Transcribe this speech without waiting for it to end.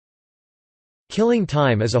Killing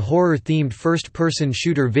Time is a horror-themed first-person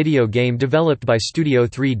shooter video game developed by Studio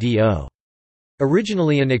 3DO.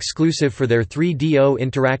 Originally an exclusive for their 3DO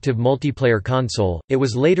interactive multiplayer console, it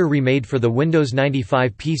was later remade for the Windows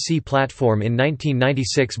 95 PC platform in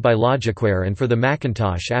 1996 by Logicware and for the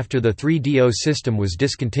Macintosh after the 3DO system was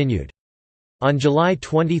discontinued. On July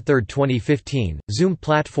 23, 2015, Zoom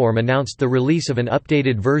Platform announced the release of an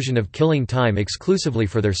updated version of Killing Time exclusively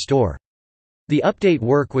for their store. The update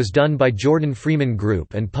work was done by Jordan Freeman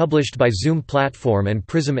Group and published by Zoom Platform and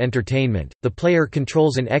Prism Entertainment. The player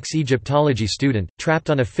controls an ex-Egyptology student, trapped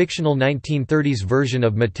on a fictional 1930s version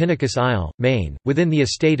of Matinicus Isle, Maine, within the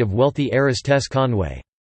estate of wealthy heiress Tess Conway.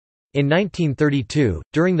 In 1932,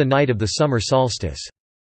 during the night of the summer solstice,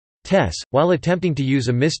 Tess, while attempting to use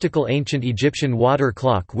a mystical ancient Egyptian water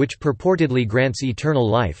clock which purportedly grants eternal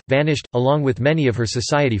life, vanished, along with many of her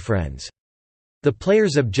society friends. The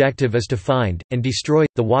player's objective is to find, and destroy,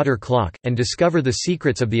 the water clock, and discover the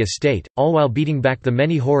secrets of the estate, all while beating back the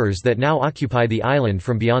many horrors that now occupy the island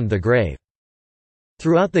from beyond the grave.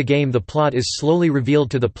 Throughout the game the plot is slowly revealed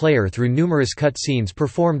to the player through numerous cut-scenes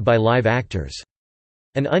performed by live actors.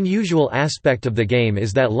 An unusual aspect of the game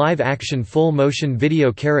is that live-action full-motion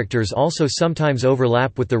video characters also sometimes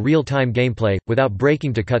overlap with the real-time gameplay, without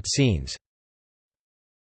breaking to cut-scenes.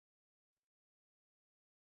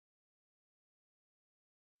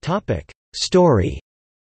 Story.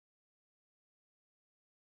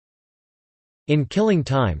 In Killing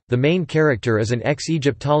Time, the main character is an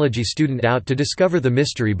ex-Egyptology student out to discover the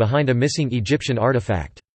mystery behind a missing Egyptian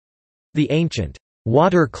artifact. The ancient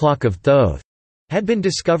water clock of Thoth had been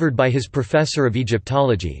discovered by his professor of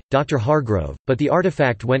Egyptology, Dr. Hargrove, but the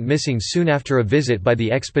artifact went missing soon after a visit by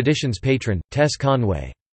the expedition's patron, Tess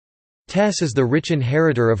Conway. Tess is the rich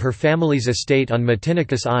inheritor of her family's estate on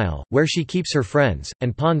Matinicus Isle, where she keeps her friends,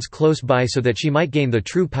 and pawns close by so that she might gain the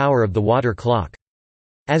true power of the water clock.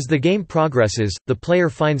 As the game progresses, the player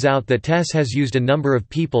finds out that Tess has used a number of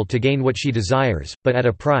people to gain what she desires, but at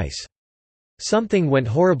a price. Something went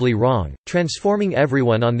horribly wrong, transforming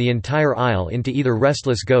everyone on the entire isle into either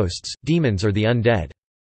restless ghosts, demons or the undead.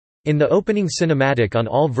 In the opening cinematic on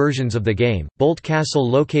all versions of the game, Bolt Castle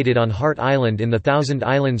located on Hart Island in the Thousand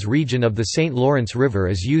Islands region of the St. Lawrence River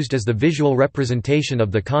is used as the visual representation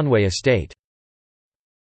of the Conway estate.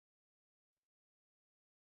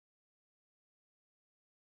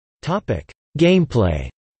 Gameplay.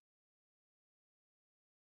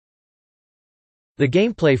 The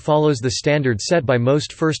gameplay follows the standard set by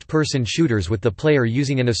most first-person shooters with the player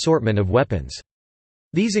using an assortment of weapons.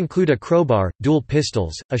 These include a crowbar, dual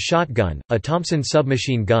pistols, a shotgun, a Thompson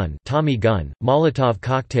submachine gun, Tommy gun, Molotov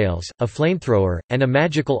cocktails, a flamethrower, and a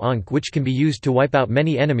magical ankh which can be used to wipe out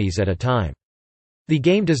many enemies at a time. The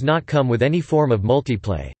game does not come with any form of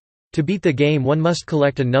multiplay. To beat the game one must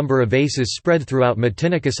collect a number of aces spread throughout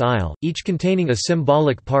Matinicus Isle, each containing a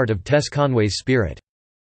symbolic part of Tess Conway's spirit.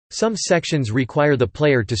 Some sections require the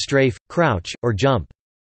player to strafe, crouch, or jump.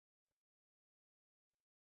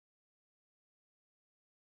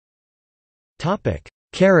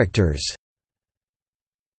 Characters.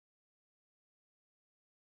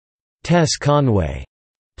 Tess Conway,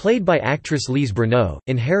 played by actress Lise Bruneau,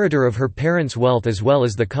 inheritor of her parents' wealth as well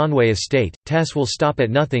as the Conway estate, Tess will stop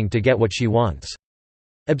at nothing to get what she wants.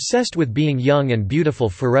 Obsessed with being young and beautiful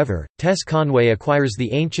forever, Tess Conway acquires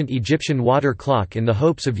the ancient Egyptian water clock in the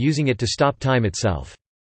hopes of using it to stop time itself.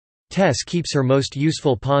 Tess keeps her most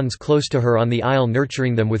useful pawns close to her on the isle,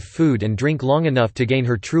 nurturing them with food and drink long enough to gain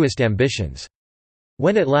her truest ambitions.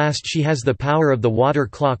 When at last she has the power of the water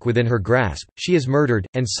clock within her grasp, she is murdered,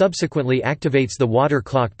 and subsequently activates the water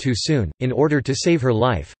clock too soon, in order to save her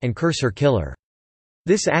life, and curse her killer.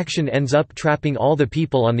 This action ends up trapping all the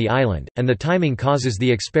people on the island, and the timing causes the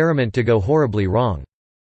experiment to go horribly wrong.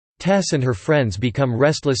 Tess and her friends become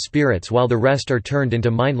restless spirits while the rest are turned into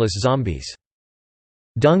mindless zombies.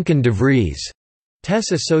 Duncan DeVries,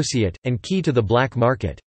 Tess' associate, and key to the black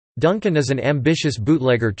market. Duncan is an ambitious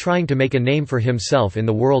bootlegger trying to make a name for himself in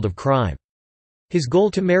the world of crime. His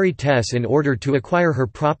goal to marry Tess in order to acquire her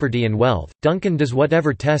property and wealth, Duncan does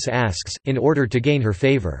whatever Tess asks, in order to gain her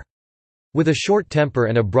favor. With a short temper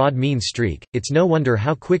and a broad mean streak, it's no wonder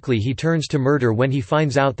how quickly he turns to murder when he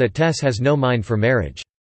finds out that Tess has no mind for marriage.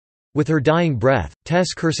 With her dying breath,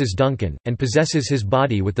 Tess curses Duncan, and possesses his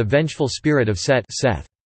body with the vengeful spirit of Seth.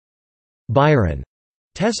 Byron,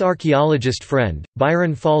 Tess' archaeologist friend,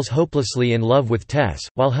 Byron falls hopelessly in love with Tess,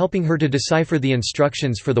 while helping her to decipher the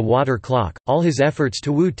instructions for the water clock. All his efforts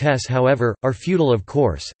to woo Tess, however, are futile of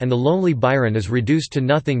course, and the lonely Byron is reduced to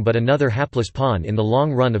nothing but another hapless pawn in the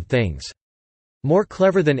long run of things. More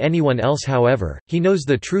clever than anyone else however, he knows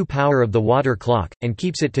the true power of the water clock, and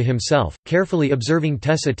keeps it to himself, carefully observing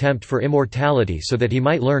Tess' attempt for immortality so that he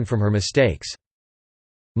might learn from her mistakes.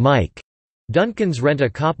 Mike. Duncan's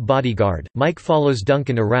rent-a-cop bodyguard, Mike follows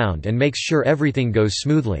Duncan around and makes sure everything goes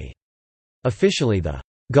smoothly. Officially the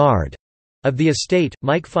guard of the estate,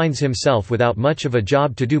 Mike finds himself without much of a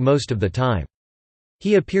job to do most of the time.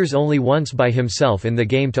 He appears only once by himself in the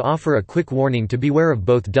game to offer a quick warning to beware of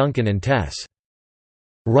both Duncan and Tess.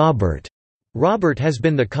 Robert. Robert has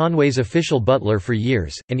been the Conways' official butler for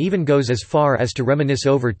years, and even goes as far as to reminisce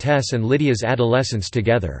over Tess and Lydia's adolescence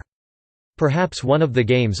together. Perhaps one of the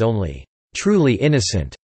game's only truly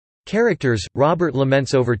innocent characters, Robert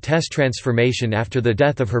laments over Tess' transformation after the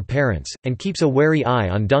death of her parents, and keeps a wary eye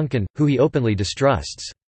on Duncan, who he openly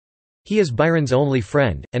distrusts. He is Byron's only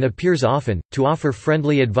friend, and appears often, to offer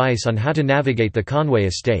friendly advice on how to navigate the Conway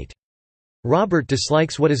estate. Robert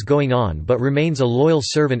dislikes what is going on but remains a loyal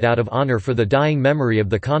servant out of honor for the dying memory of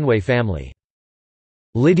the Conway family.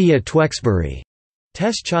 Lydia Twexbury.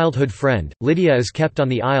 Tess' childhood friend, Lydia is kept on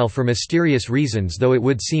the Isle for mysterious reasons, though it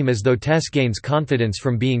would seem as though Tess gains confidence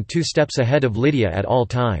from being 2 steps ahead of Lydia at all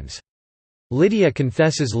times. Lydia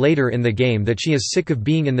confesses later in the game that she is sick of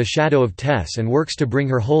being in the shadow of Tess and works to bring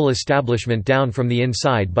her whole establishment down from the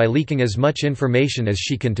inside by leaking as much information as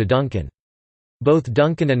she can to Duncan. Both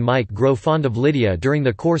Duncan and Mike grow fond of Lydia during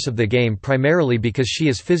the course of the game primarily because she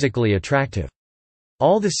is physically attractive.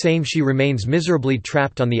 All the same, she remains miserably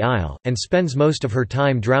trapped on the Isle, and spends most of her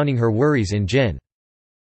time drowning her worries in gin.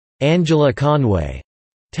 Angela Conway.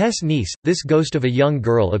 Tess' niece, this ghost of a young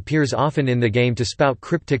girl appears often in the game to spout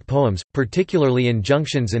cryptic poems, particularly in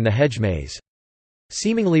Junctions in the Hedge Maze.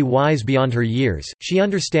 Seemingly wise beyond her years, she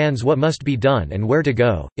understands what must be done and where to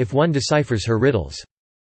go, if one deciphers her riddles.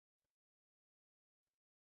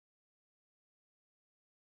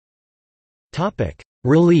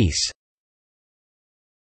 Release.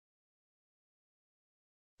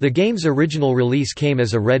 The game's original release came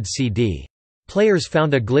as a red CD. Players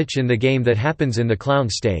found a glitch in the game that happens in the clown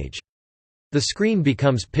stage. The screen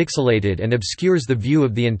becomes pixelated and obscures the view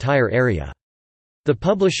of the entire area. The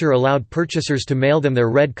publisher allowed purchasers to mail them their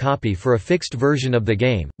red copy for a fixed version of the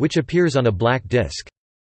game, which appears on a black disc.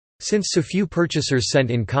 Since so few purchasers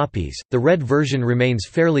sent in copies, the red version remains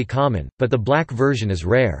fairly common, but the black version is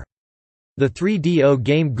rare. The 3DO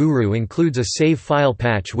Game Guru includes a save file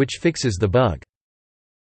patch which fixes the bug.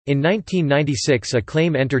 In 1996,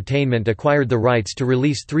 Acclaim Entertainment acquired the rights to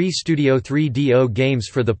release 3 Studio 3DO games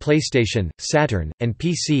for the PlayStation, Saturn, and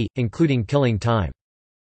PC, including Killing Time.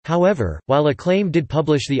 However, while Acclaim did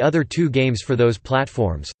publish the other 2 games for those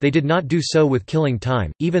platforms, they did not do so with Killing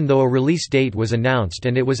Time, even though a release date was announced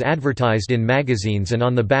and it was advertised in magazines and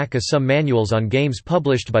on the back of some manuals on games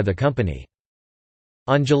published by the company.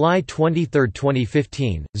 On July 23,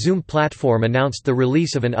 2015, Zoom Platform announced the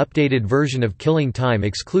release of an updated version of Killing Time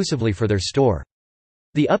exclusively for their store.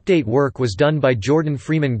 The update work was done by Jordan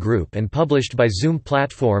Freeman Group and published by Zoom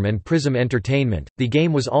Platform and Prism Entertainment. The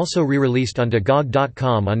game was also re-released onto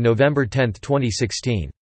GOG.com on November 10, 2016.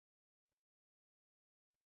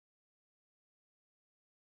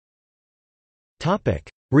 Topic: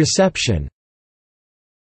 Reception.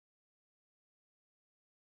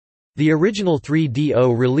 The original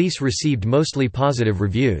 3DO release received mostly positive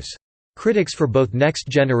reviews. Critics for both Next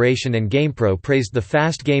Generation and GamePro praised the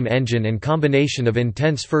fast game engine and combination of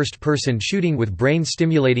intense first-person shooting with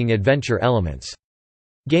brain-stimulating adventure elements.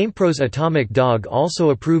 GamePro's Atomic Dog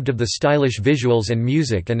also approved of the stylish visuals and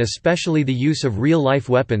music and especially the use of real-life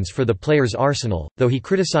weapons for the player's arsenal, though he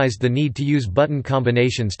criticized the need to use button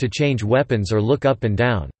combinations to change weapons or look up and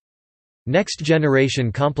down. Next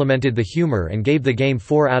Generation complimented the humor and gave the game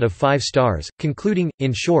 4 out of 5 stars, concluding,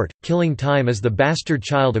 "In short, Killing Time is the bastard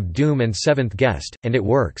child of Doom and Seventh Guest, and it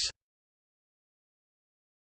works."